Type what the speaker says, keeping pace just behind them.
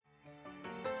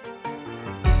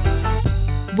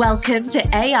Welcome to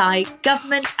AI,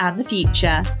 Government and the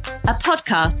Future, a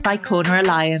podcast by Corner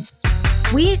Alliance.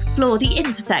 We explore the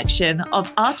intersection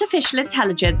of artificial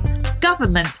intelligence,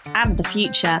 government and the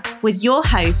future with your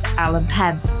host, Alan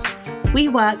Pence. We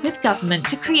work with government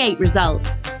to create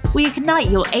results. We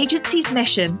ignite your agency's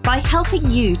mission by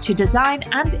helping you to design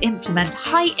and implement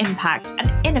high-impact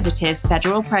and innovative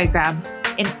federal programs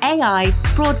in AI,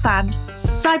 broadband,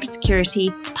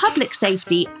 cybersecurity, public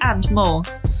safety, and more.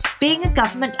 Being a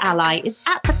government ally is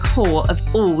at the core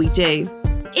of all we do.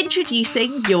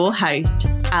 Introducing your host,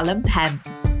 Alan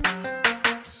Pence.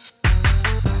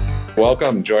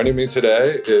 Welcome. Joining me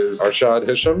today is Arshad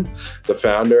Hisham, the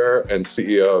founder and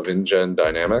CEO of inGen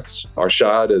Dynamics.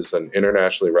 Arshad is an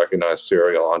internationally recognized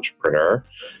serial entrepreneur.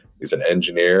 He's an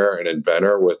engineer and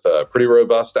inventor with a pretty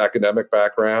robust academic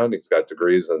background. He's got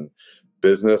degrees in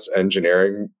business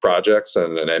engineering projects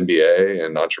and an MBA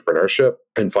in entrepreneurship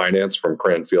and finance from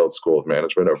Cranfield School of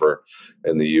Management over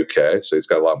in the UK. So he's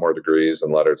got a lot more degrees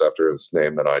and letters after his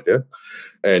name than I did.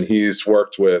 And he's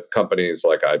worked with companies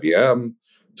like IBM,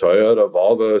 Toyota,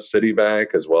 Volvo,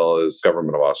 Citibank, as well as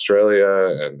Government of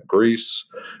Australia and Greece.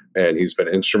 And he's been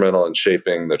instrumental in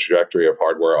shaping the trajectory of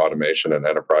hardware automation and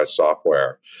enterprise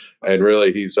software. And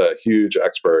really, he's a huge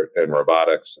expert in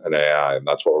robotics and AI. And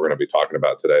that's what we're going to be talking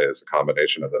about today is a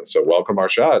combination of this. So welcome,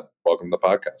 Arshad. Welcome to the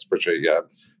podcast. Appreciate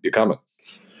you coming.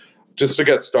 Just to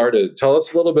get started, tell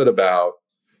us a little bit about,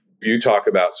 you talk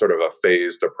about sort of a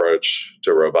phased approach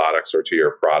to robotics or to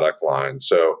your product line.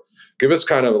 So give us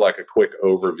kind of like a quick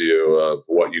overview of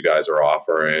what you guys are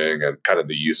offering and kind of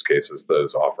the use cases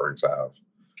those offerings have.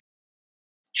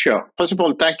 Sure. First of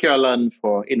all, thank you, Alan,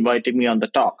 for inviting me on the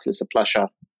talk. It's a pleasure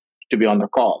to be on the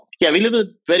call. Yeah, we live in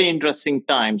a very interesting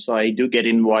time, so I do get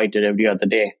invited every other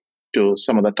day to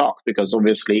some of the talks because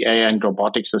obviously AI and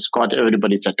robotics has caught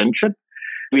everybody's attention.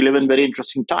 We live in a very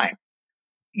interesting time.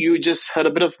 You just heard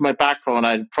a bit of my background,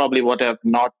 and probably what I've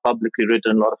not publicly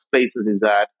written in a lot of places is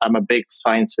that I'm a big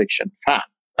science fiction fan.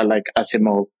 I like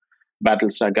Asimov,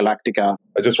 Battlestar Galactica.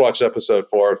 I just watched episode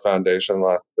 4 of Foundation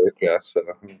last week, yes.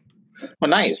 Oh,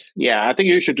 nice. Yeah, I think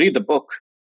you should read the book.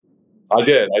 I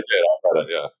did. I read it,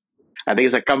 yeah. I think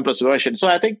it's a compressed version. So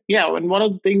I think, and one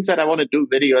of the things that I want to do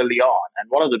very early on, and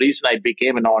one of the reasons I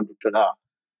became an entrepreneur,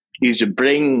 is to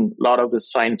bring a lot of the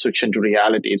science fiction to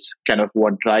reality. It's kind of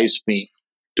what drives me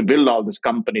to build all these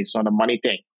companies on a money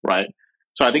thing, right?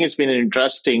 So I think it's been an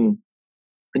interesting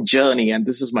journey, and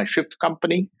this is my 5th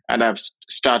company, and I've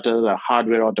started a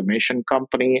hardware automation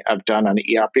company. I've done an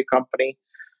ERP company,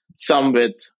 some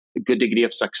with a good degree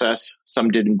of success, some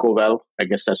didn't go well. I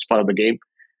guess that's part of the game.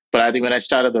 But I think when I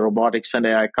started the robotics and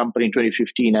AI company in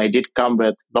 2015, I did come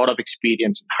with a lot of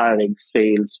experience in hiring,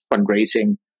 sales,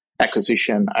 fundraising,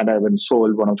 acquisition, and I even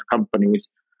sold one of the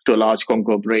companies to a large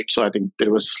conglomerate. So I think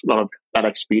there was a lot of that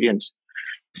experience.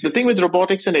 The thing with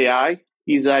robotics and AI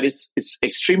is that it's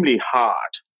extremely hard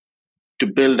to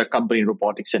build a company in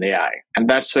robotics and AI. And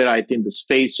that's where I think this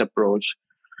phased approach,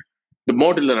 the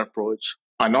modular approach,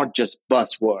 are not just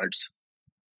buzzwords.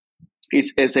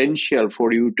 It's essential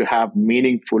for you to have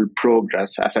meaningful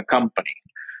progress as a company.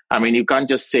 I mean, you can't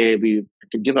just say,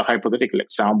 to give a hypothetical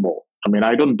example,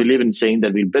 I don't believe in saying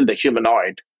that we'll build a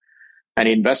humanoid and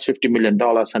invest $50 million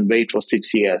and wait for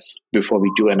 6 years before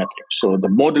we do anything. So the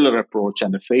modular approach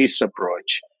and the phased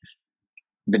approach,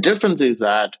 the difference is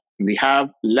that we have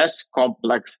less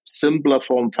complex, simpler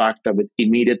form factor with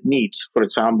immediate needs. For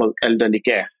example, elderly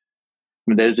care.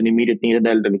 There is an immediate need in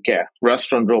elderly care.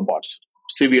 Restaurant robots,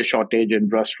 severe shortage in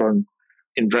restaurant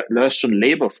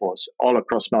labor force all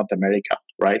across North America,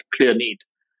 right? Clear need.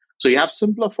 So you have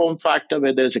simpler form factor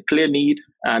where there's a clear need,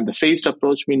 and the phased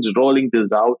approach means rolling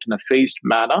this out in a phased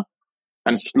manner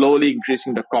and slowly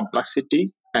increasing the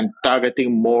complexity and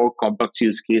targeting more complex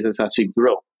use cases as we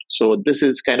grow. So this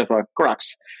is kind of a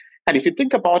crux. And if you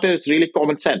think about it, it's really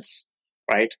common sense,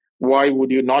 right? Why would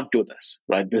you not do this,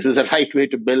 right? This is a right way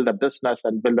to build a business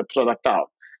and build a product out.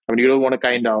 You don't want to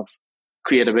kind of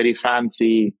create a very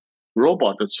fancy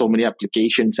robot with so many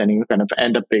applications and you kind of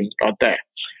end up being out there.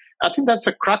 I think that's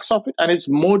the crux of it, and it's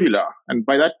modular. And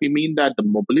by that, we mean that the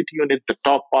mobility unit, the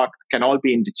top part, can all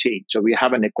be interchanged. So we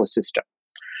have an ecosystem,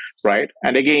 right?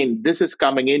 And again, this is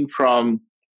coming in from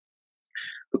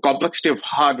the complexity of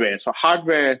hardware. So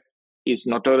hardware is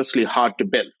notoriously hard to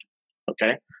build,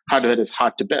 okay? Hardware is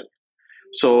hard to build.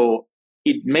 So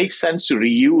it makes sense to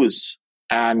reuse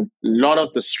and a lot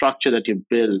of the structure that you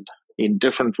build in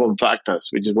different form factors,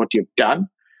 which is what you've done.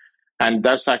 And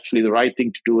that's actually the right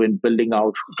thing to do in building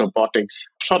out robotics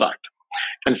product.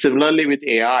 And similarly with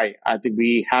AI, I think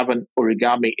we have an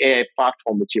origami AI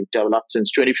platform which we've developed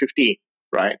since 2015,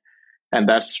 right? And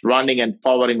that's running and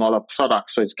powering all our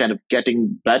products. So it's kind of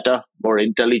getting better, more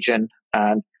intelligent,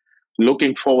 and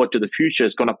looking forward to the future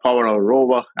is going to power our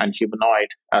rover and humanoid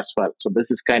as well. So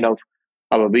this is kind of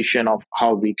our vision of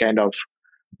how we kind of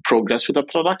progress with the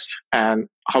products and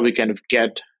how we kind of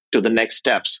get to the next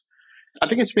steps. I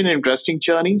think it's been an interesting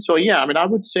journey. So yeah, I mean, I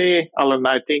would say, Alan,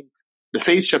 I think the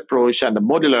phased approach and the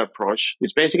modular approach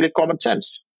is basically common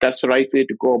sense. That's the right way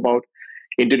to go about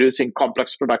introducing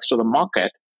complex products to the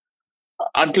market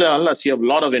until unless you have a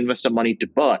lot of investor money to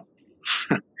burn.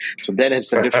 So then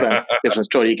it's a different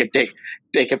story. You can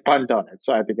take a punt on it.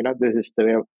 So I think this is the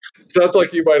way. Sounds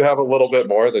like you might have a little bit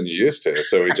more than you used to.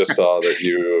 So we just saw that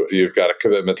you've got a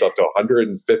commitment up to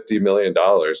 $150 million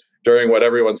during what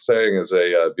everyone's saying is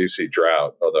a VC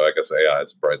drought. Although I guess AI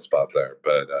is a bright spot there.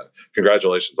 But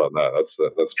congratulations on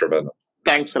that. That's tremendous.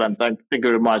 Thanks, Alan. Thank you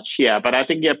very much. Yeah, but I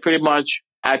think pretty much.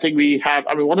 I think we have.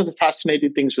 I mean, one of the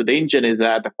fascinating things with inGen is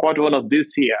that the quarter one of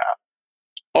this year,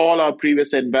 all our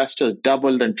previous investors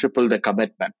doubled and tripled their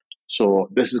commitment. So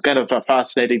this is kind of a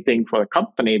fascinating thing for the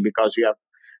company because we have,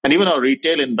 and even our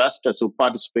retail investors who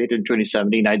participated in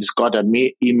 2017, I just got an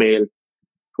email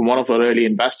from one of our early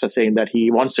investors saying that he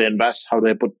wants to invest, how do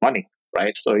I put money,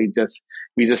 right? So we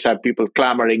just have people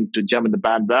clamoring to jump in the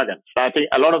bandwagon. I think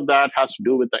a lot of that has to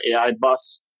do with the AI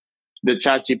buzz, the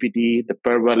ChatGPT, the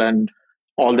prevalent,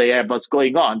 all the AI buzz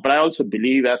going on. But I also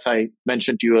believe, as I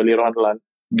mentioned to you earlier on, Alan,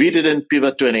 we didn't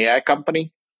pivot to an AI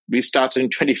company. We started in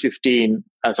 2015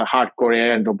 as a hardcore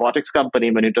AI and robotics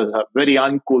company when it was a very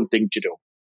uncool thing to do.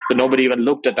 So nobody even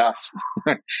looked at us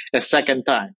a second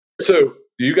time. So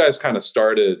you guys kind of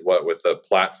started with a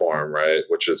platform, right?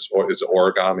 Which is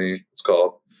Origami, it's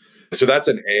called. So that's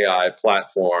an AI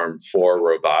platform for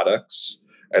robotics,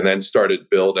 and then started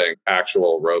building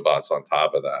actual robots on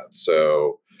top of that.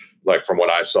 So, like from what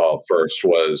I saw, first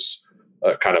was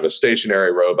kind of a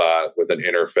stationary robot with an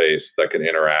interface that can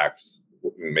interact,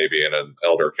 maybe in an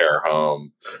elder care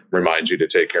home, remind you to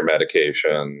take your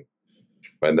medication,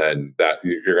 and then that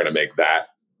you're going to make that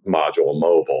module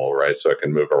mobile, right? So it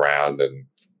can move around and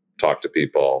talk to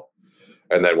people.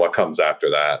 And then what comes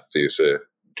after that, do you see?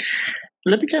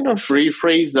 Let me kind of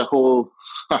rephrase the whole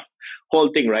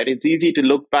thing, right? It's easy to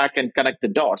look back and connect the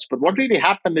dots. But what really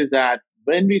happened is that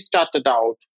when we started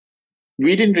out,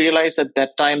 we didn't realize at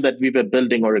that time that we were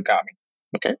building origami.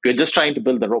 Okay, we were just trying to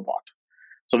build the robot.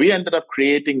 So we ended up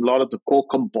creating a lot of the core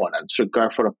components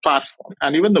required for a platform.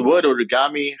 And even the word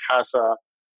origami has a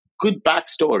good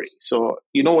backstory. So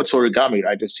you know what's origami,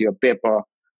 right? It's your paper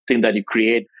thing that you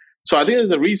create. So I think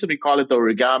there's a reason we call it the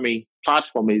origami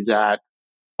platform is that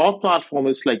our platform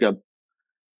is like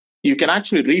you can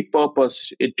actually repurpose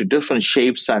it to different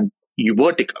shapes and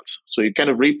verticals. So you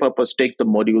kind of repurpose, take the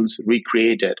modules,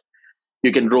 recreate it.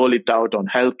 You can roll it out on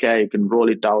healthcare. You can roll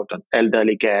it out on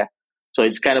elderly care. So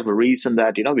it's kind of a reason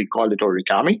that, we call it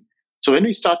origami. So when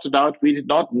we started out, we did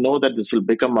not know that this will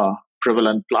become a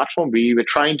prevalent platform. We were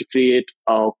trying to create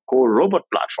a core robot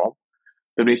platform.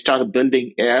 Then we started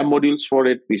building AI modules for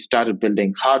it. We started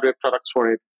building hardware products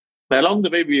for it. And along the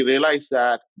way, we realized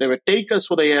that there were takers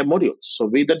for the AI modules. So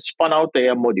we then spun out the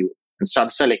AI module and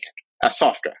started selling it as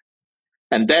software.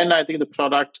 And then I think the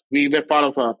product, we were part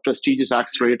of a prestigious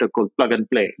accelerator called Plug and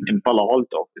Play in Palo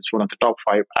Alto. It's one of the top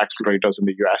 5 accelerators in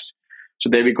the US. So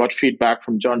there we got feedback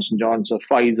from Johnson & Johnson,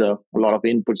 Pfizer, a lot of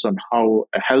inputs on how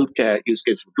a healthcare use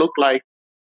case would look like.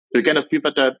 So we kind of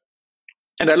pivoted.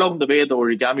 And along the way, the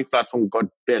origami platform got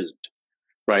built,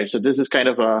 right? So this is kind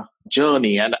of a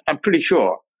journey. And I'm pretty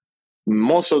sure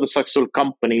most of the successful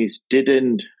companies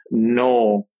didn't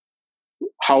know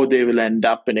how they will end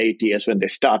up in 8 years when they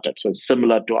started. So it's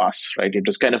similar to us, right? It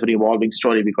was kind of an evolving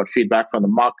story. We got feedback from the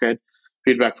market,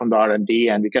 feedback from the R&D,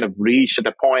 and we kind of reached at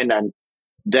a point. And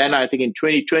then I think in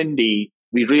 2020,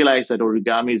 we realized that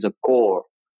origami is a core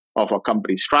of our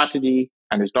company strategy.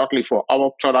 And it's not only for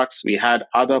our products, we had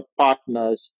other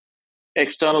partners,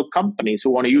 external companies who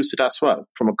want to use it as well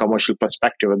from a commercial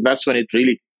perspective. And that's when it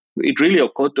really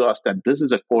occurred to us that this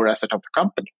is a core asset of the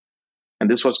company. And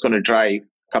this was going to drive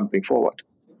company forward.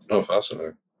 Oh,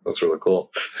 fascinating. That's really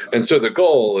cool. And so the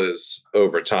goal is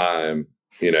over time,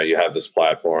 you have this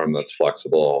platform that's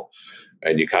flexible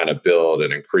and you kind of build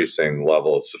an increasing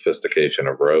level of sophistication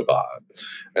of robot.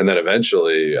 And then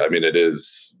eventually, it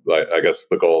is, I guess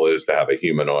the goal is to have a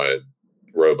humanoid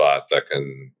robot that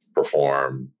can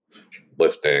perform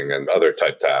lifting and other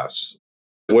type tasks.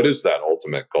 What is that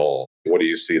ultimate goal? What do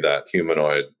you see that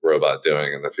humanoid robot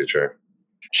doing in the future?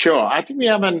 Sure. I think we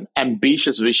have an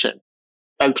ambitious vision.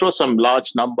 I'll throw some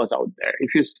large numbers out there.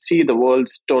 If you see the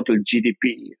world's total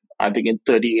GDP, I think in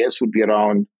 30 years would be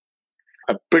around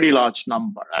a pretty large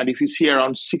number. And if you see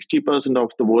around 60%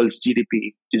 of the world's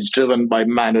GDP is driven by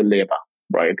manual labor,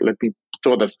 right? Let me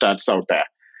throw the stats out there.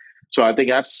 So I think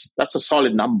that's a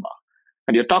solid number.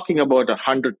 And you're talking about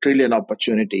 100 trillion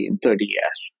opportunity in 30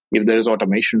 years. If there is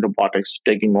automation, robotics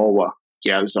taking over,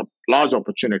 yeah, there's a large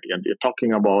opportunity. And you're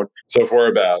talking about. So if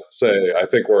we're about, say, I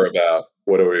think we're about,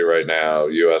 what are we right now?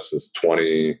 US is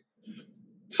 20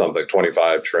 something,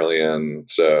 25 trillion.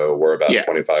 So we're about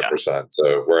 25%. Yeah.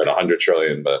 So we're at 100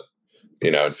 trillion, but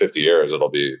in 50 years, it'll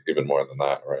be even more than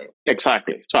that, right?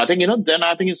 Exactly. So I think, then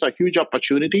I think it's a huge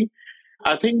opportunity.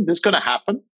 I think this is going to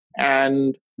happen.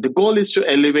 And the goal is to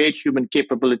elevate human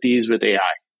capabilities with AI.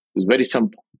 It's very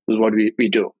simple. This is what we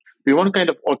do. We want to kind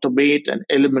of automate and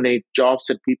eliminate jobs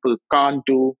that people can't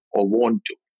do or won't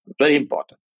do. Very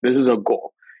important. This is our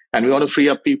goal. And we want to free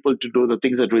up people to do the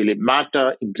things that really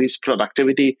matter, increase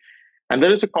productivity. And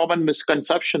there is a common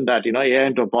misconception that, AI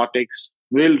and robotics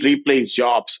will replace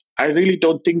jobs. I really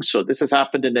don't think so. This has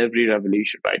happened in every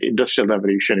revolution, right? Industrial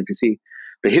revolution. If you see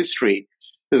the history,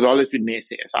 there's always been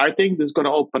naysayers. I think this is going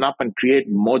to open up and create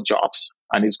more jobs,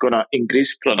 and it's going to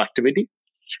increase productivity.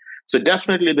 So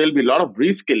definitely there'll be a lot of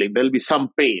reskilling. There'll be some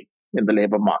pain in the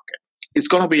labor market. It's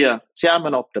going to be I'm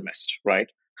an optimist, right?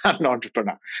 I'm an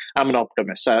entrepreneur. I'm an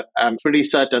optimist. I'm pretty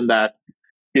certain that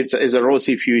it's a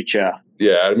rosy future.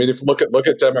 Yeah, I mean, if you look at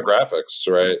demographics,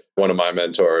 right? One of my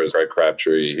mentors, Greg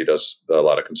Crabtree, he does a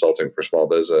lot of consulting for small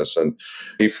business, and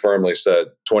he firmly said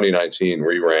 2019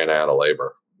 we ran out of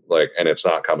labor, and it's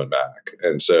not coming back.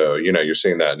 And so, you're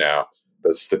seeing that now.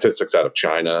 The statistics out of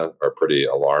China are pretty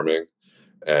alarming,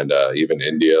 and even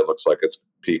India looks like it's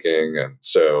peaking. And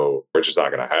so we're just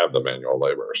not going to have the manual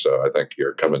labor. So I think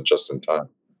you're coming just in time.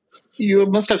 You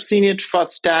must have seen it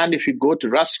firsthand if you go to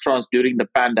restaurants during the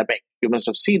pandemic. You must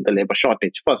have seen the labor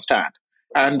shortage firsthand.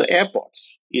 And the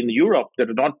airports in Europe, there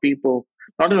are not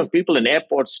enough people in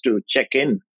airports to check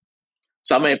in.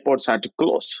 Some airports had to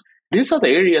close. These are the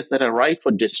areas that are ripe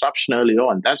for disruption early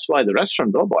on. That's why the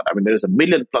restaurant robot, there's 1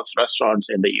 million plus restaurants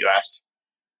in the US.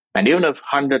 And even if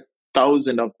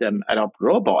 100,000 of them adopt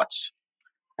robots,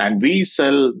 and we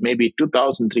sell maybe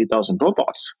 2,000, 3,000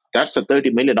 robots, that's a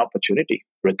 30 million opportunity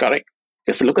recurring.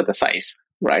 Just look at the size,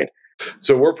 right?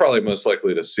 So we're probably most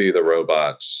likely to see the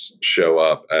robots show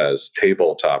up as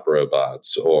tabletop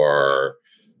robots or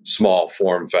small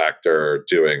form factor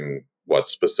doing what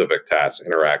specific tasks,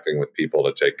 interacting with people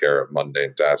to take care of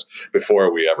mundane tasks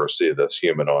before we ever see this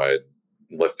humanoid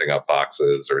lifting up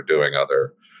boxes or doing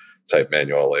other type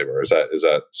manual labor. Is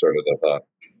that sort of the thought?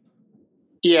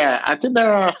 Yeah, I think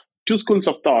there are two schools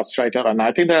of thoughts, right? And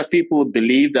I think there are people who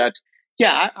believe that,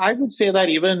 I would say that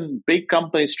even big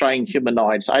companies trying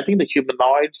humanoids, I think the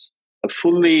humanoids, a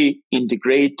fully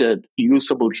integrated,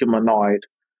 usable humanoid,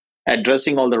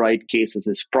 addressing all the right cases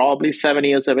is probably 7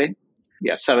 years away.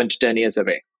 Yeah, 7 to 10 years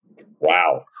away.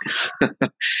 Wow.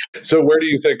 So where do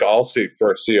you think I'll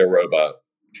first see a robot,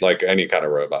 like any kind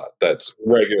of robot that's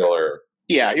regular?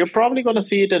 Yeah, you're probably going to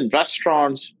see it in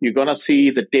restaurants. You're going to see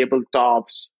the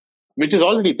tabletops, which is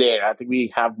already there. I think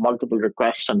we have multiple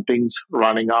requests and things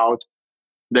running out.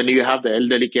 Then you have the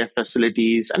elderly care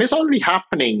facilities, and it's already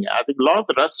happening. I think a lot of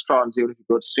the restaurants, even if you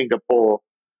go to Singapore,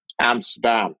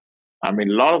 Amsterdam, a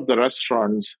lot of the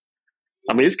restaurants,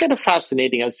 it's kind of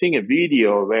fascinating. I was seeing a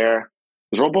video where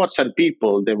robots and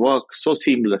people, they work so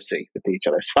seamlessly with each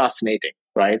other. It's fascinating,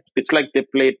 right? It's like they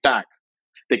play tag.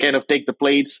 They kind of take the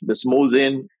plates, the smooths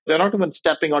in. They're not even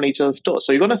stepping on each other's toes.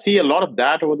 So you're going to see a lot of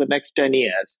that over the next 10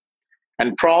 years.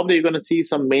 And probably you're going to see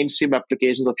some mainstream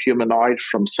applications of humanoid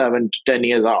from 7 to 10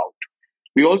 years out.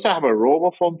 We also have a robo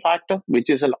form factor, which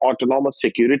is an autonomous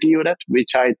security unit,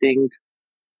 which I think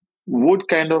would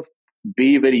kind of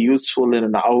be very useful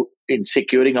in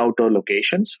securing outdoor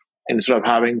locations. Instead of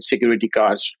having security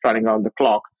guards running around the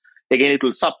clock, again, it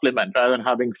will supplement. Rather than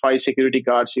having 5 security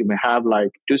guards, you may have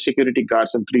 2 security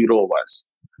guards and 3 rovers.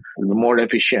 More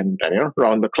efficient and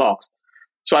around the clocks.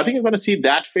 So I think you're going to see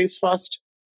that phase first.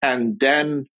 And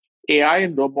then AI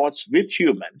and robots with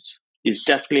humans is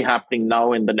definitely happening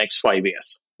now in the next 5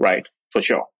 years, right? For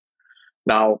sure.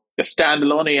 Now, the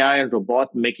standalone AI and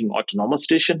robot making autonomous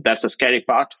decision, that's the scary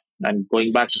part. And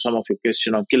going back to some of your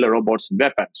question on killer robots and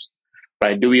weapons,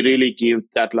 right? Do we really give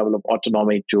that level of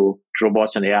autonomy to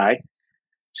robots and AI?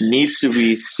 Needs to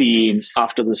be seen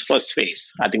after this first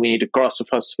phase. I think we need to cross the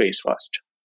first phase first.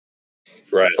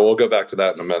 Right. We'll go back to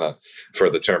that in a minute for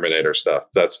the Terminator stuff.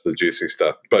 That's the juicy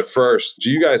stuff. But first, do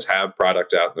you guys have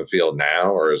product out in the field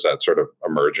now, or is that sort of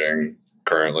emerging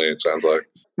currently, it sounds like?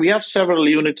 We have several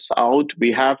units out.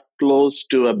 We have close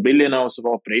to 1 billion hours of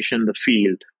operation in the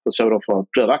field for several of our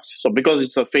products. So because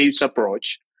it's a phased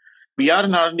approach, we are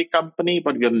an R&D company,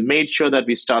 but we have made sure that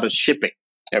we started shipping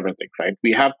everything, right?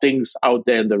 We have things out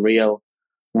there in the real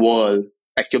world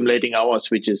accumulating hours,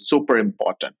 which is super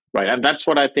important, right? And that's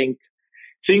what I think,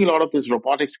 seeing a lot of these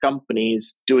robotics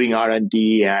companies doing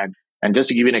R&D, and just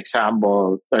to give you an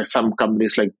example, there are some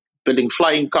companies like building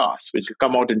flying cars, which will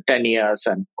come out in 10 years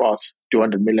and cost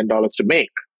 $200 million to make.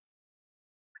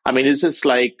 I mean, it's just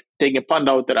like taking a punt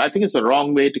out there. I think it's the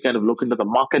wrong way to kind of look into the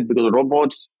market, because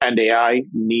robots and AI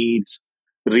needs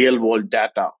real world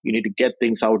data. You need to get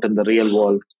things out in the real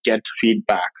world, get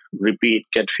feedback, repeat,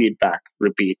 get feedback,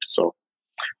 repeat. So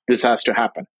this has to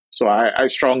happen. So I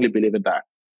strongly believe in that.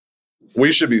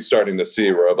 We should be starting to see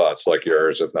robots like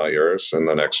yours, if not yours, in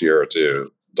the next year or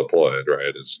two deployed,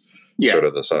 right? Is sort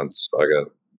of the sense I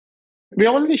get. We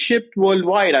already shipped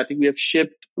worldwide. I think we have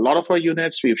shipped a lot of our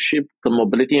units. We've shipped the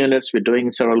mobility units. We're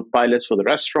doing several pilots for the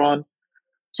restaurant.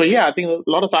 So yeah, I think a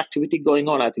lot of activity going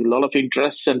on. I think a lot of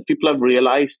interest, and people have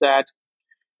realized that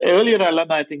earlier,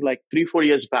 Alan, I think like 3-4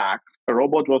 years back, a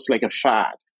robot was like a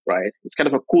fad, right? It's kind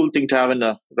of a cool thing to have in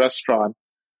a restaurant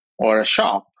or a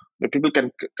shop where people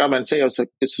can come and say, oh, so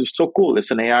this is so cool.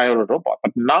 It's an AI or a robot.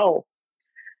 But now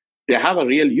they have a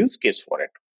real use case for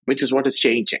it, which is what is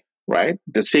changing, right?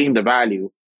 They're seeing the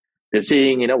value. They're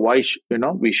saying, why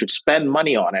we should spend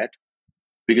money on it,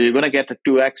 because you're going to get a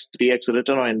 2x, 3x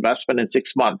return on investment in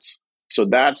 6 months. So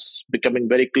that's becoming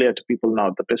very clear to people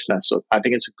now, the business. So I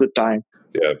think it's a good time.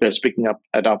 Yeah, they're picking up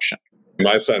adoption.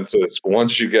 My sense is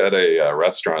once you get a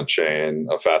restaurant chain,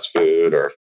 a fast food,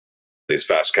 or these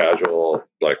fast casual,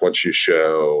 like once you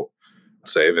show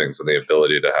savings and the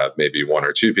ability to have maybe 1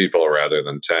 or 2 people rather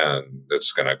than 10,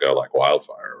 it's going to go like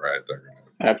wildfire, right?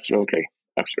 Absolutely.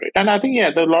 And I think,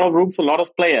 there's a lot of room for a lot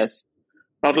of players.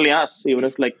 Not only us, even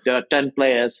if like there are 10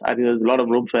 players, I think there's a lot of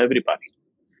room for everybody.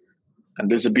 And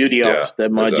there's the beauty of the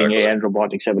emerging AI and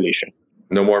robotics evolution.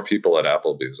 No more people at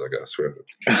Applebee's, I guess.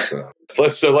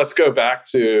 Let's go back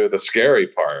to the scary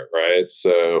part, right?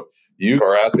 So you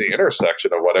are at the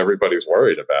intersection of what everybody's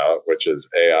worried about, which is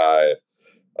AI,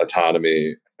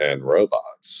 autonomy, and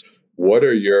robots. What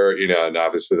are your, and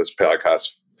obviously this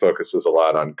podcast focuses a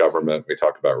lot on government. We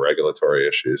talk about regulatory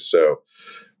issues. So,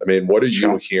 I mean, what are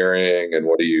you hearing and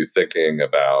what are you thinking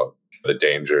about the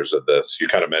dangers of this? You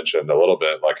kind of mentioned a little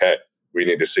bit like, hey, we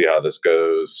need to see how this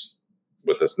goes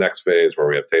with this next phase where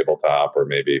we have tabletop or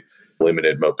maybe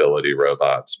limited mobility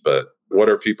robots. But what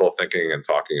are people thinking and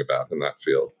talking about in that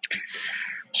field?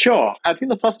 Sure. I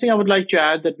think the first thing I would like to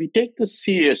add that we take this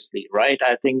seriously, right?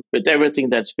 I think with everything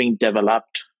that's being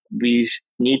developed, we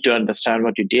need to understand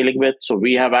what you're dealing with. So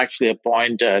we have actually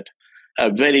appointed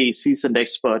a very seasoned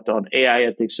expert on AI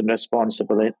ethics and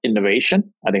responsible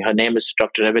innovation. I think her name is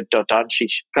Dr. Evit Dotan. She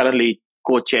currently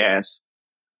co-chairs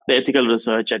the ethical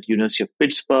research at University of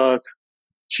Pittsburgh.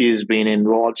 She's been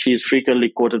involved. She's frequently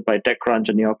quoted by TechCrunch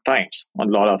and New York Times on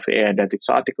a lot of AI and ethics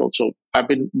articles. So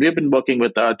we've been working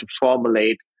with her to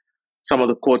formulate some of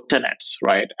the core tenets,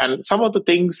 right? And some of the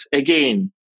things,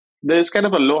 again, there's kind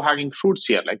of a low-hanging fruits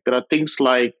here. Like there are things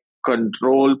like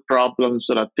control problems.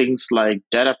 There are things like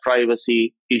data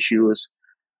privacy issues,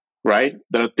 right?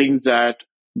 There are things that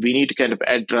we need to kind of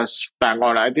address bang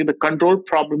on. I think the control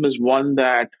problem is one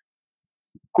that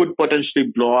could potentially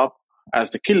blow up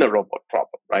as the killer robot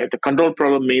problem, right? The control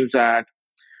problem means that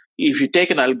if you take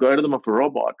an algorithm of a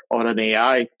robot or an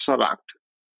AI product,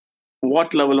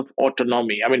 what level of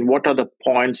autonomy? I mean, what are the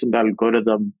points in the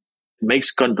algorithm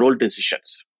makes control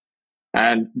decisions?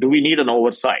 And do we need an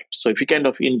oversight? So if you kind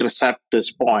of intercept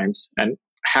these points and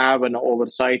have an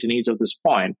oversight in each of these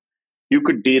points, you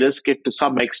could de-risk it to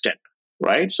some extent,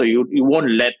 right? So you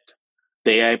won't let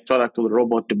the AI product or the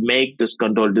robot to make this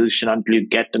control decision until you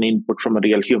get an input from a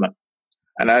real human.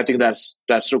 And I think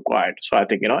that's required. So I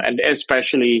think, and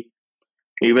especially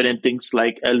even in things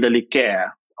like elderly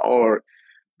care, or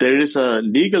there is a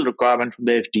legal requirement from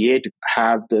the FDA to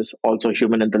have this also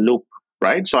human in the loop,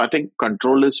 right? So I think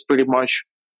control is pretty much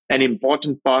an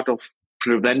important part of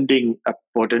preventing a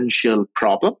potential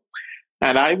problem.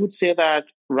 And I would say that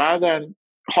rather than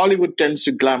Hollywood tends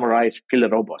to glamorize killer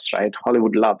robots, right?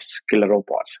 Hollywood loves killer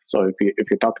robots. So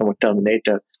if you're talking about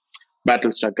Terminator,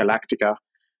 Battlestar Galactica,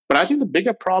 but I think the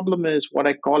bigger problem is what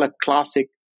I call a classic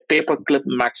paperclip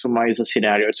maximizer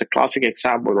scenario. It's a classic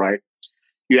example, right?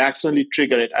 You accidentally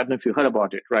trigger it. I don't know if you heard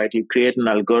about it, right? You create an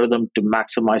algorithm to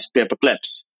maximize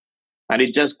paperclips, and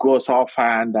it just goes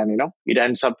offhand, and it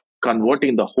ends up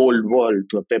converting the whole world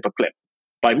to a paperclip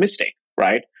by mistake,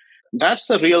 right? That's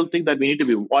the real thing that we need to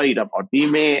be worried about. We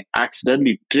may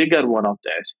accidentally trigger one of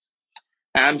this.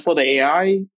 And for the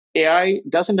AI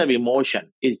doesn't have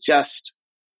emotion. It just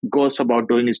goes about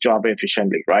doing its job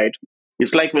efficiently, right?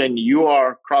 It's like when you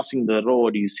are crossing the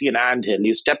road, you see an anthill,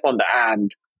 you step on the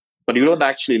ant, but you don't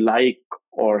actually like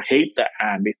or hate the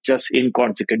ant. It's just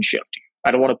inconsequential to you.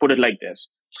 I don't want to put it like this.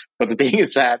 But the thing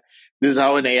is that this is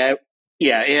how an AI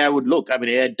would look. I mean,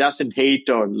 AI doesn't hate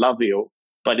or love you,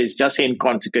 but it's just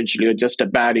inconsequential. You're just a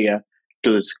barrier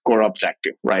to this core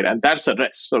objective, right? And that's a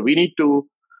risk. So we're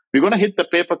going to hit the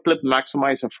paperclip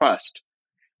maximizer first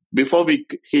before we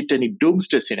hit any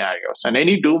doomsday scenarios. And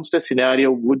any doomsday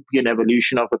scenario would be an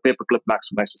evolution of a paperclip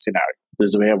maximizer scenario. This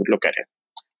is the way I would look at it,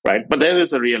 right? But there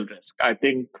is a real risk.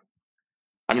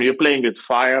 You're playing with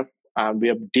fire. We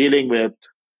are dealing with,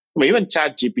 even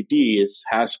ChatGPT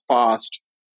has passed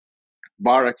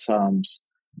bar exams,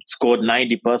 scored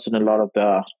 90% in a lot of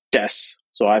the tests.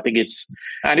 So I think it's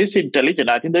intelligent.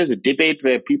 I think there's a debate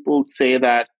where people say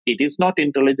that it is not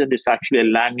intelligent. It's actually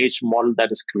a language model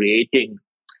that is creating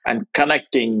and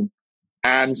connecting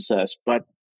answers. But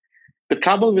the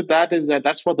trouble with that is that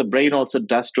that's what the brain also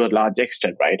does to a large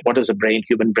extent, right? What does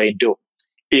human brain do?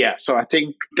 Yeah, so I think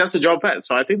it does the job well.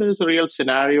 So I think there is a real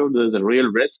scenario. There's a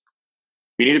real risk.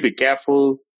 We need to be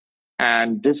careful.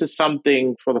 And this is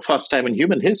something for the first time in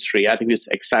human history. I think it's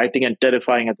exciting and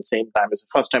terrifying at the same time. It's the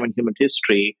first time in human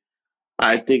history.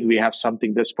 I think we have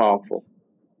something this powerful.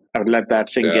 I would let that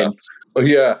sink in. Oh,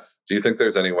 yeah. Do you think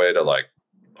there's any way to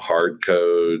hard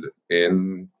code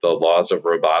in the laws of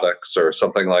robotics or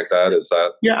something like that? Is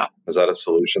that a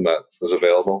solution that is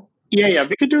available? Yeah,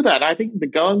 we could do that. I think the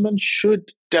government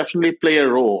should definitely play a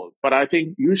role. But I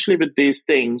think usually with these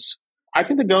things, I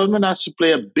think the government has to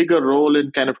play a bigger role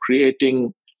in kind of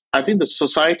creating. I think the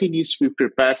society needs to be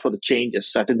prepared for the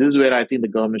changes. I think this is where I think the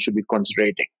government should be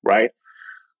concentrating, right?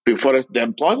 For the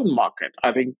employment market,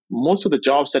 I think most of the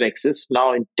jobs that exist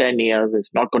now in 10 years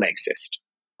is not going to exist.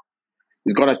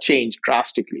 It's going to change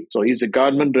drastically. So is the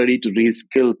government ready to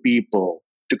reskill people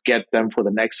to get them for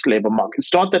the next labor market?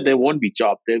 It's not that there won't be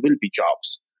jobs. There will be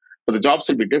jobs. But the jobs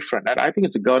will be different. And I think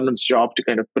it's the government's job to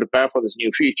kind of prepare for this new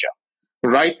future.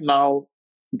 Right now,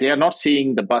 they are not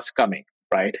seeing the bus coming,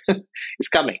 right? It's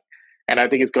coming. And I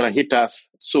think it's going to hit us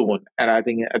soon. And I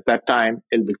think at that time,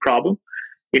 it'll be a problem.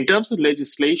 In terms of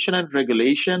legislation and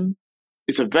regulation,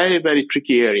 it's a very, very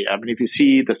tricky area. I mean, if you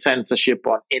see the censorship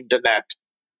on internet,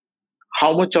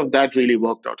 how much of that really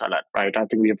worked out, right? I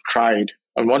think we have tried.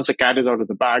 And once a cat is out of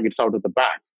the bag, it's out of the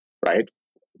bag, right?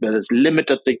 There is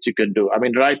limited things you can do. I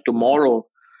mean, right tomorrow,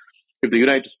 if the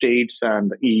United States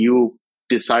and the EU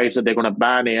decides that they're going to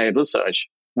ban AI research,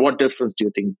 what difference do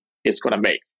you think it's going to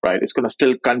make, right? It's going to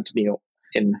still continue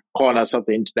in corners of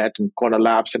the internet and corner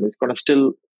labs, and it's going to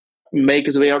still make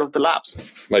its way out of the labs.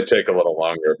 Might take a little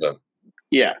longer, but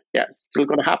yeah, it's still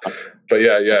going to happen. But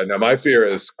yeah. Now, my fear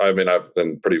is, I've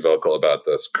been pretty vocal about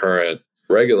this. Current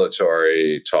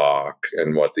regulatory talk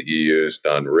and what the EU has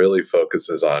done really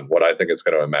focuses on what I think it's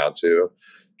going to amount to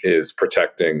is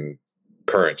protecting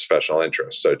current special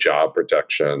interests. So job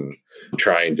protection,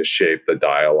 trying to shape the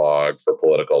dialogue for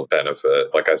political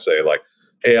benefit. Like I say,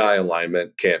 AI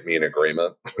alignment can't mean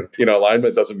agreement.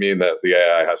 Alignment doesn't mean that the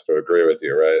AI has to agree with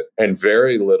you, right? And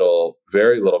very little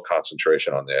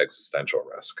concentration on the existential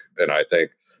risk. And I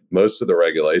think most of the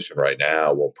regulation right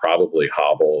now will probably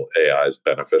hobble AI's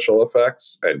beneficial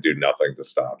effects and do nothing to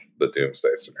stop the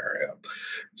doomsday scenario.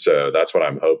 So that's what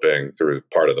I'm hoping through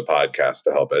part of the podcast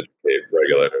to help educate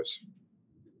regulators.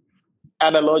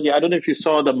 Analogy, I don't know if you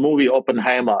saw the movie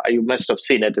Oppenheimer. You must have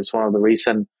seen it. It's one of the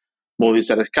recent movies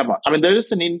that have come out. I mean, there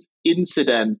is an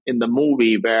incident in the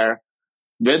movie where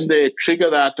when they trigger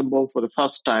the atom bomb for the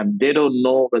first time, they don't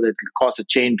know whether it will cause a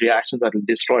chain reaction that will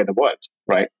destroy the world,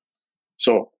 right?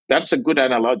 So that's a good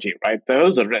analogy, right? There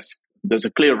is a risk. There's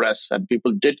a clear risk, and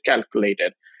people did calculate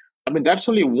it. I mean, that's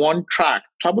only one track.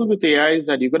 Trouble with AI is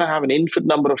that you're going to have an infinite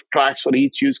number of tracks for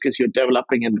each use case you're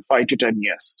developing in 5 to 10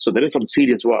 years. So there is some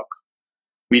serious work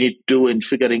we need to do in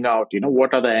figuring out,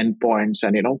 what are the endpoints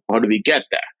and, how do we get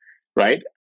there, right?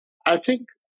 I think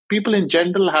people in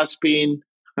general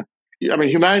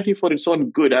humanity for its own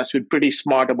good has been pretty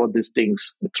smart about these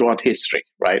things throughout history,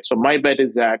 right? So my bet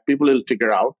is that people will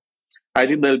figure out. I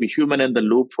think there'll be human in the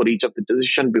loop for each of the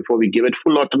decision before we give it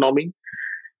full autonomy.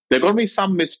 There are going to be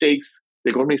some mistakes.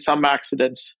 There are going to be some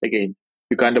accidents. Again,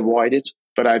 you can't avoid it.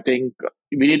 But I think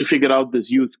we need to figure out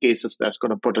these use cases that's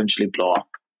going to potentially blow up.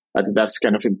 I think that's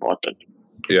kind of important.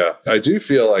 Yeah, I do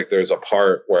feel like there's a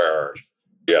part where,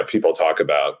 people talk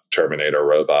about Terminator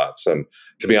robots. And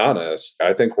to be honest,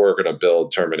 I think we're going to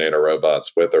build Terminator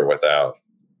robots with or without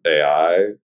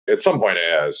AI. At some point,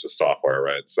 AI is just software,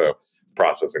 right? So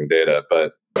processing data.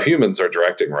 But if humans are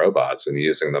directing robots and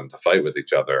using them to fight with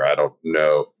each other, I don't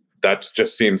know. That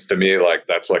just seems to me like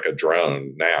that's like a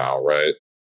drone now, right?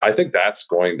 I think that's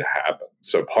going to happen.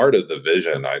 So part of the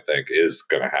vision, I think, is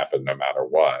going to happen no matter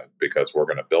what, because we're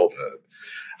going to build it.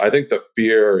 I think the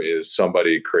fear is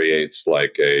somebody creates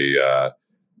like a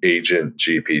agent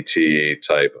GPT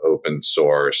type open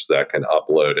source that can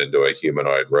upload into a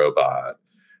humanoid robot.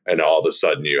 And all of a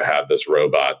sudden you have this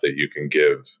robot that you can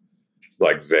give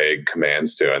like vague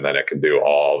commands to, and then it can do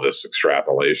all this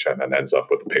extrapolation and ends up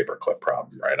with a paperclip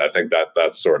problem, right? I think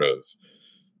that's sort of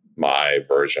my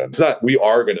version. It's not, we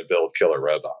are going to build killer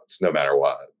robots no matter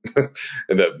what.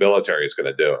 And the military is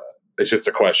going to do it. It's just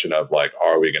a question of like,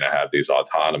 are we going to have these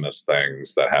autonomous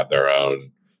things that have their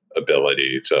own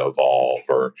ability to evolve,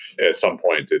 or at some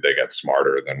point do they get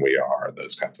smarter than we are?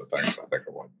 Those kinds of things, I think,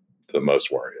 are what the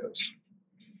most worry is.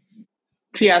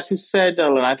 See, as you said,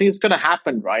 Alan, I think it's going to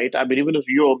happen, right? I mean, even if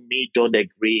you or me don't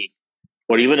agree,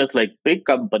 or even if like big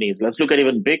companies, let's look at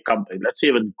even big companies, let's say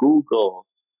even Google,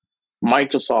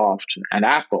 Microsoft, and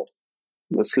Apple,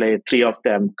 let's say three of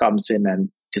them comes in and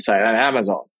decide, and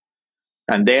Amazon,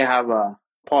 and they have a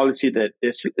policy that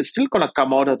it's still going to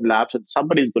come out of the labs and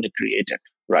somebody's going to create it,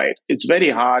 right? It's very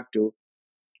hard to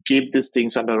keep these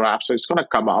things under wraps, so it's going to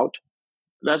come out.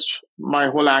 That's my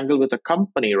whole angle with a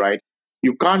company, right?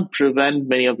 You can't prevent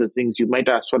many of the things. You might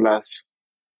as well as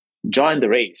join the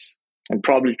race and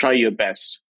probably try your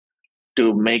best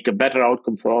to make a better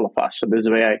outcome for all of us. So this is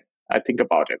the way I think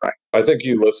about it, right? I think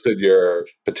you listed your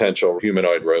potential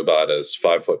humanoid robot as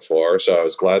 5'4", so I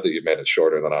was glad that you made it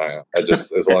shorter than I am. I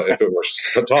just, as long if it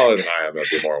were taller than I am, I'd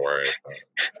be more worried.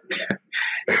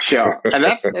 Sure, and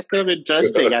that's kind of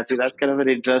interesting. I think that's kind of an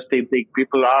interesting thing.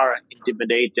 People are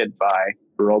intimidated by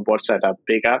robots that are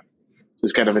bigger. So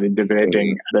it's kind of an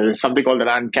intimidating. There is something called an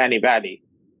uncanny valley,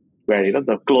 where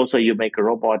the closer you make a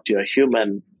robot to a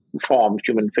human form,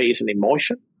 human face, and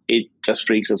emotion, it just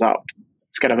freaks us out.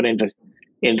 It's kind of an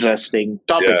interesting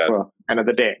topic for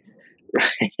another day.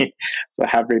 Right? So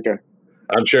happy to.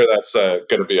 I'm sure that's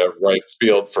going to be a right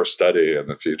field for study in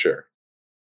the future.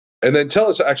 And then tell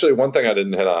us, actually, one thing I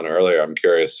didn't hit on earlier, I'm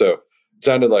curious. So it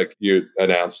sounded like you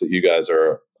announced that you guys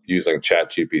are using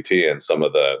ChatGPT in some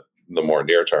of the more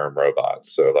near-term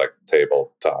robots, so like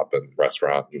tabletop and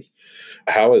restaurant. And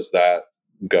how is that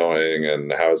going,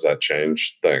 and how has that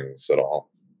changed things at all?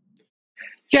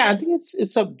 Yeah, I think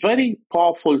it's a very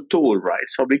powerful tool, right?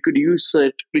 So we could use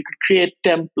it. We could create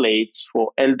templates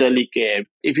for elderly care.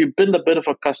 If you build a bit of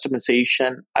a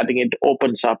customization, I think it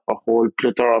opens up a whole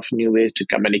plethora of new ways to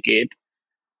communicate.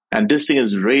 And this thing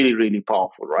is really, really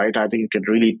powerful, right? I think you can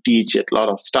really teach it a lot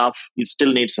of stuff. It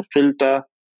still needs a filter,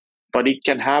 but it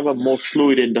can have a more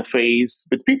fluid interface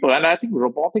with people. And I think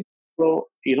robotics,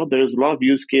 there is a lot of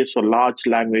use case for large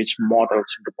language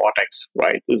models in robotics,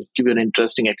 right? Let's give you an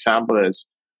interesting example is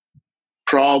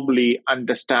probably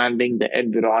understanding the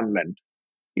environment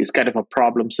is kind of a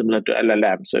problem similar to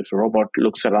LLM. So if a robot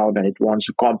looks around and it wants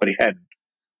to comprehend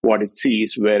what it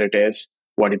sees, where it is,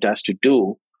 what it has to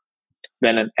do,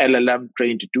 then an LLM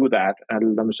trained to do that,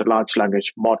 LLM is a large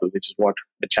language model, which is what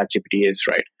the ChatGPT is,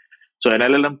 right? So an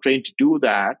LLM trained to do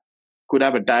that could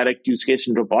have a direct use case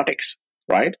in robotics,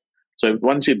 right? So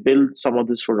once you build some of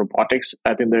this for robotics,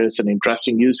 I think there is an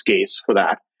interesting use case for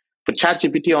that. But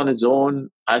ChatGPT on its own,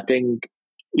 I think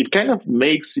it kind of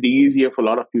makes it easier for a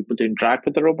lot of people to interact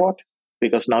with the robot,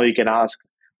 because now you can ask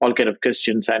all kind of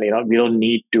questions, and we don't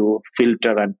need to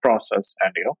filter and process,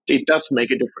 and it does make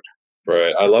it different.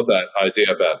 Right. I love that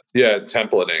idea about,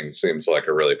 templating seems like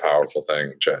a really powerful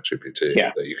thing, ChatGPT,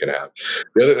 that you can have.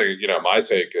 The other thing, my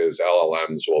take is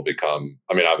LLMs will become,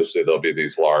 obviously there'll be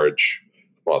these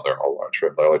they're all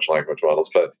large language models,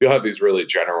 but you'll have these really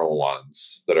general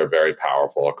ones that are very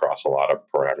powerful across a lot of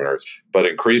parameters. But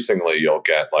increasingly, you'll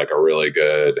get like a really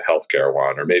good healthcare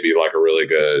one, or maybe like a really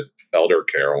good elder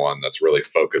care one that's really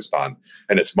focused on,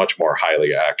 and it's much more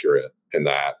highly accurate in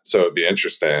that. So it'd be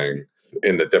interesting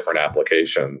in the different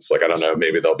applications. Like, I don't know,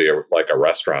 maybe there'll be a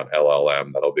restaurant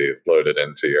LLM that'll be loaded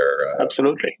into your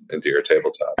absolutely into your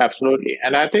tabletop. Absolutely.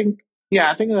 And I think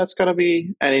that's going to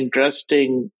be an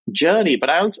interesting journey. But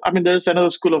there's another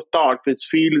school of thought which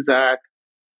feels that,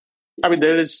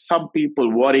 there is some people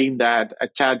worrying that a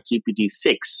ChatGPT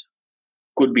 6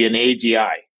 could be an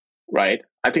AGI, right?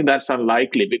 I think that's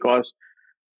unlikely, because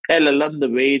LLM, the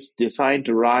way it's designed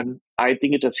to run, I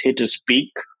think it has hit its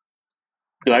peak.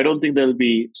 I don't think there'll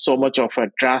be so much of a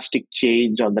drastic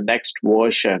change on the next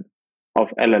version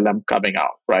of LLM coming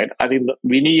out, right? I think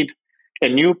we need a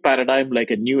new paradigm,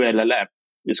 like a new LLM.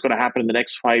 It's going to happen in the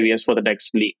next 5 years for the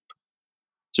next leap.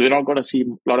 So we're not going to see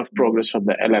a lot of progress from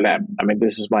the LLM.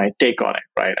 This is my take on it,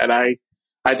 right? And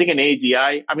I think an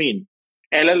AGI,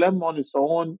 LLM on its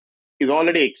own is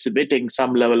already exhibiting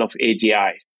some level of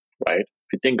AGI, right?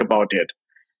 If you think about it.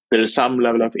 there is some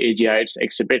level of AGI it's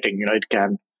exhibiting. It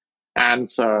can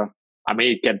answer.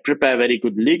 It can prepare very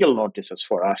good legal notices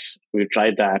for us. We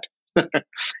tried that.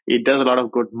 It does a lot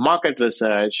of good market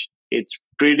research. It's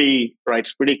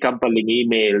writes pretty compelling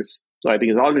emails. So I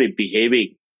think it's already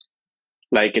behaving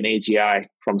like an AGI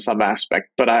from some aspect.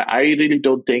 But I really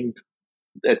don't think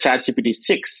a ChatGPT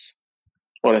 6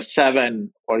 or a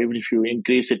 7, or even if you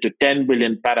increase it to 10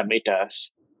 billion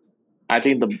parameters, I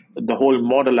think the whole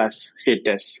model has hit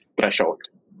its threshold.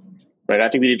 Right? I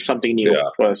think we need something new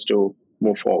for us to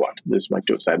move forward. This is my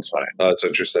 2 cents on it. That's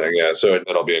interesting. Yeah. So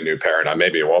it'll be a new paradigm.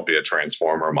 Maybe it won't be a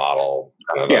transformer model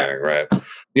kind of thing, right?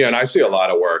 Yeah. And I see a lot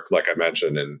of work, like I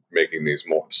mentioned, in making these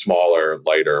more smaller,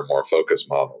 lighter, more focused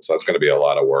models. That's going to be a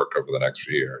lot of work over the next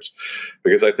few years,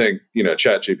 because I think,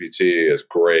 ChatGPT is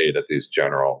great at these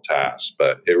general tasks,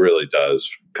 but it really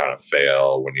does kind of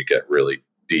fail when you get really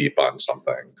deep on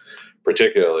something,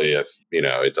 particularly if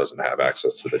it doesn't have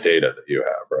access to the data that you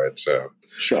have, right? So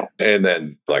sure. And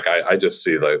then I just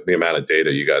see the amount of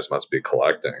data you guys must be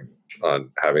collecting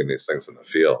on having these things in the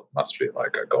field must be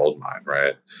like a gold mine,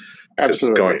 right? Because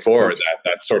going forward,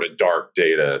 that sort of dark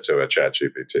data to a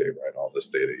ChatGPT, right? All this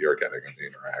data you're getting in the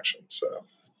interaction, so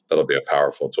that'll be a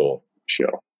powerful tool.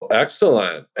 Sure.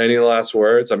 Excellent. Any last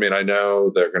words? I know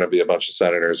there are going to be a bunch of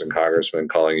senators and congressmen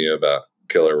calling you about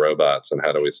killer robots and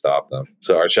how do we stop them.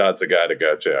 So Arshad's the guy to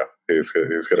go to. He's going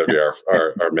to be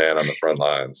our man on the front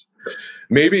lines.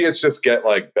 Maybe it's just get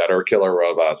better killer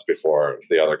robots before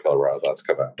the other killer robots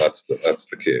come out. That's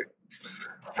the key.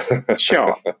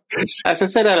 Sure. As I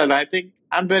said, Alan, I think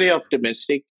I'm very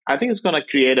optimistic. I think it's going to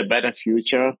create a better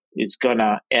future. It's going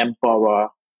to empower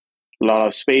a lot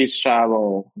of space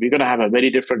travel. We're going to have a very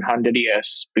different 100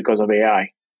 years because of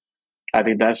AI. I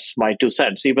think that's my 2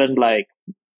 cents. Even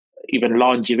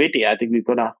longevity, I think we're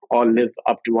going to all live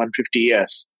up to 150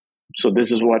 years. So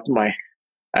this is what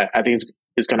I think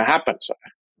is going to happen. So.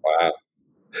 Wow.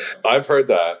 I've heard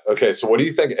that. Okay, so what do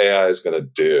you think AI is going to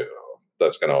do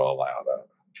that's going to allow that?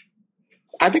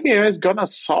 I think AI is going to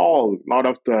solve a lot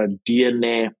of the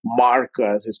DNA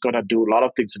markers. It's going to do a lot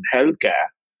of things in healthcare,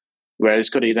 where it's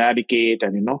going to eradicate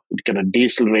and, it's going to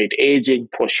decelerate aging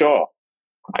for sure.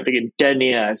 I think in 10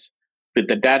 years, with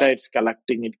the data it's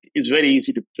collecting, it's very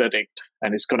easy to predict,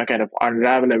 and it's going to kind of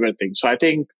unravel everything. So I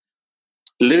think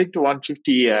living to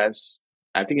 150 years,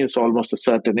 I think it's almost a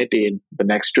certainty in the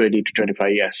next 20 to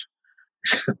 25 years.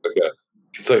 Okay.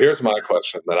 So here's my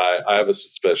question that I have a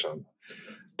suspicion.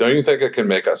 Don't you think it can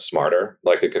make us smarter?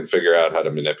 Like it can figure out how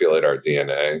to manipulate our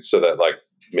DNA so that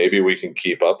maybe we can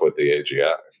keep up with the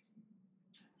AGI?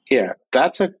 Yeah,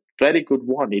 that's a very good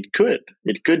one. It could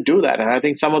do that. And I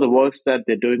think some of the works that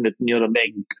they're doing with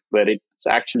Neuralink, where it's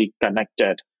actually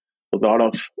connected with a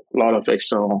lot of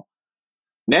external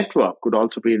network, could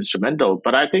also be instrumental.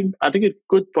 But I think it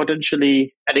could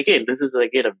potentially, and again, this is a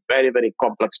very, very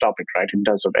complex topic, right? In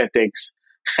terms of ethics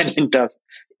and in terms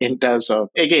of,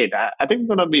 again, I think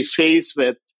we're going to be faced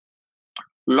with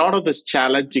a lot of these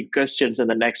challenging questions in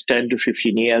the next 10 to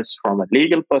 15 years from a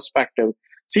legal perspective.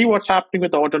 See what's happening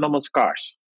with autonomous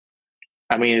cars.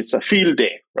 It's a field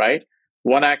day, right?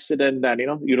 One accident and,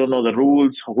 you don't know the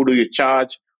rules. Who do you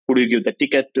charge? Who do you give the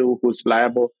ticket to? Who's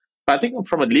liable? I think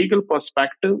from a legal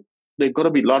perspective, there's going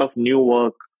to be a lot of new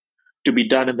work to be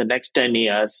done in the next 10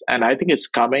 years. And I think it's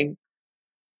coming.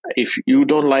 If you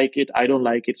don't like it, I don't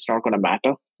like it, it's not going to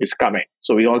matter. It's coming.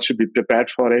 So we all should be prepared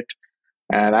for it.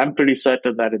 And I'm pretty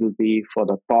certain that it will be for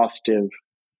the positive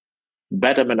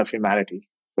betterment of humanity,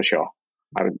 for sure.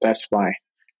 That's my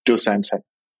 2 cents.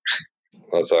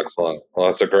 That's excellent. Well,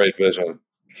 that's a great vision.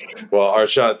 Well,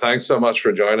 Arshad, thanks so much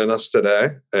for joining us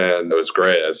today. And it was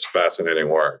great. It's fascinating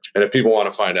work. And if people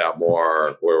want to find out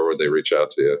more, where would they reach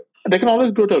out to you? They can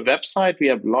always go to a website. We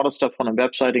have a lot of stuff on our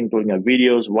website, including our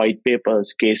videos, white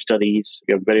papers, case studies.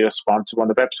 We are very responsive on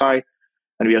the website.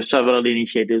 And we have several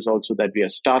initiatives also that we are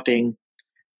starting.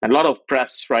 And a lot of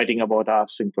press writing about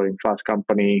us, including Fast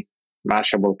Company,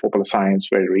 Mashable, Popular Science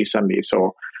very recently.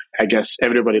 So I guess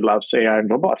everybody loves AI and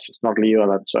robots. It's not Leo,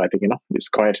 so I think, it's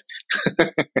quite...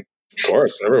 Of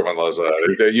course, everyone loves that.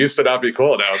 It used to not be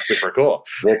cool. Now it's super cool.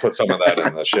 We'll put some of that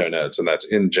in the show notes, and that's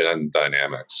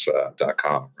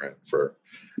ingendynamics.com, right? For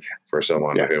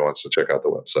someone who wants to check out the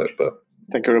website. But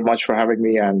thank you very much for having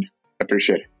me, and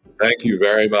appreciate it. Thank you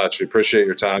very much. We appreciate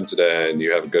your time today, and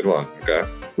you have a good one. Okay.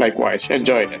 Likewise,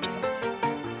 enjoyed it.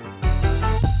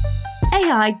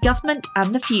 AI, Government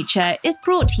and the Future is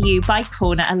brought to you by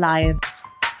Corner Alliance.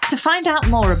 To find out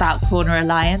more about Corner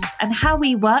Alliance and how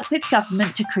we work with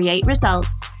government to create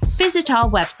results, visit our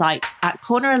website at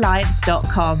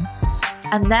corneralliance.com.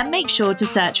 And then make sure to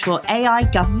search for AI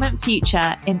Government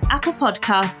Future in Apple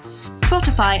Podcasts,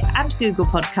 Spotify and Google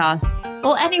Podcasts,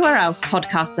 or anywhere else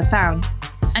podcasts are found.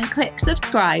 And click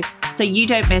subscribe so you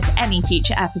don't miss any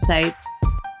future episodes.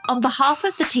 On behalf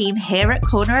of the team here at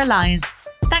Corner Alliance,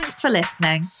 thanks for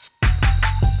listening.